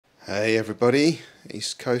Hey everybody,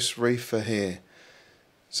 East Coast Reefer here.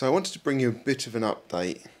 So I wanted to bring you a bit of an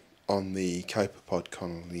update on the Copepod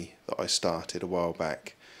colony that I started a while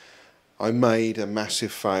back. I made a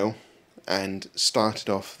massive fail and started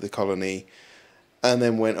off the colony and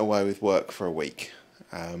then went away with work for a week.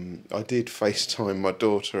 I did FaceTime my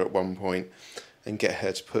daughter at one point and get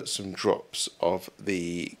her to put some drops of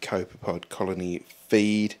the Copepod colony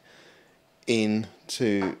feed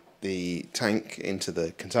into the tank, into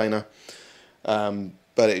the container,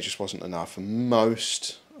 but it just wasn't enough and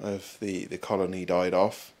most of the colony died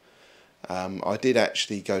off. I did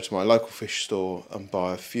actually go to my local fish store and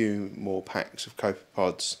buy a few more packs of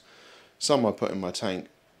Copepods. Some I put in my tank,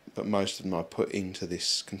 but most of them I put into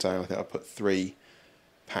this container. I think I put 3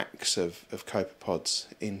 packs of Copepods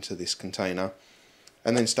into this container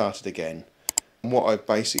and then started again. And what I've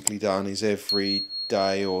basically done is every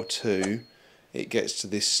day or two it gets to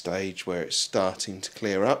this stage where it's starting to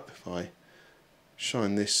clear up. If I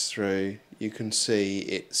shine this through, you can see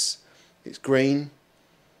it's green,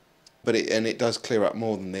 but it does clear up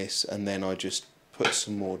more than this, and then I just put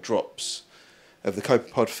some more drops of the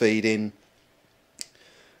Copepod feed in,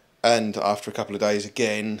 and after a couple of days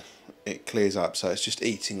again it clears up, so it's just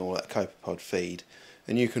eating all that Copepod feed.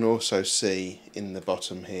 And you can also see in the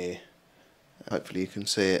bottom here, hopefully you can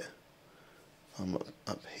see it, I'm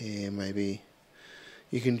up here maybe,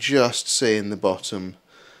 you can just see in the bottom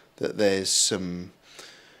that there's some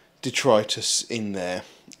detritus in there.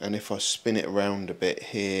 And if I spin it around a bit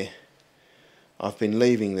here, I've been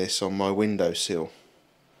leaving this on my windowsill,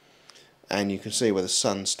 and you can see where the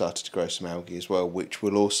sun started to grow some algae as well, which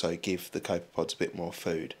will also give the Copepods a bit more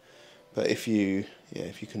food. But if you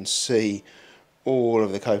can see, all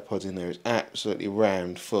of the Copepods in there is absolutely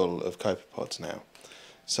rammed full of Copepods now.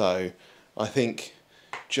 So I think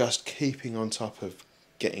just keeping on top of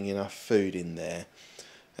getting enough food in there,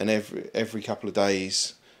 and every couple of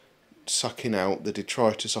days sucking out the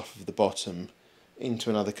detritus off of the bottom into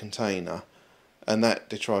another container, and that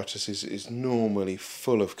detritus is normally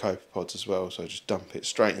full of Copepods as well, so just dump it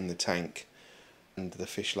straight in the tank and the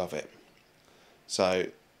fish love it. So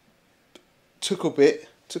took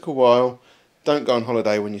a while. Don't go on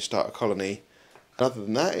holiday when you start a colony. Other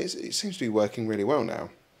than that, it seems to be working really well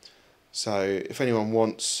now. So if anyone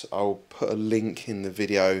wants, I'll put a link in the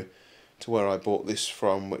video to where I bought this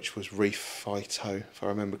from, which was Reef Phyto, if I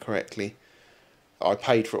remember correctly. I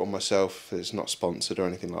paid for it all myself. It's not sponsored or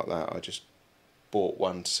anything like that. I just bought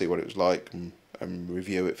one to see what it was like and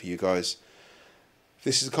review it for you guys. If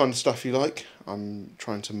this is the kind of stuff you like, I'm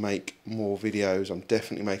trying to make more videos. I'm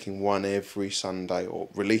definitely making one every Sunday, or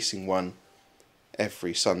releasing one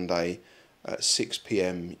every Sunday at 6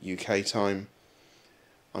 PM UK time.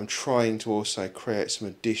 I'm trying to also create some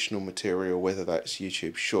additional material, whether that's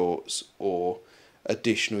YouTube Shorts or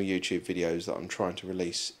additional YouTube videos that I'm trying to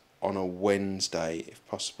release on a Wednesday if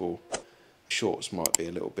possible. Shorts might be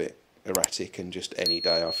a little bit erratic and just any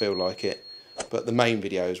day I feel like it, but the main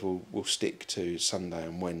videos will stick to Sunday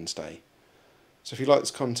and Wednesday. So if you like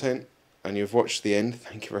this content and you've watched the end,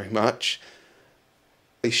 thank you very much.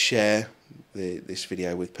 Please share this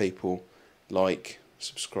video with people, like,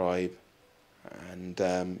 subscribe, and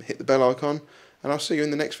hit the bell icon, and I'll see you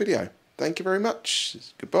in the next video. Thank you very much.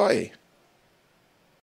 Goodbye.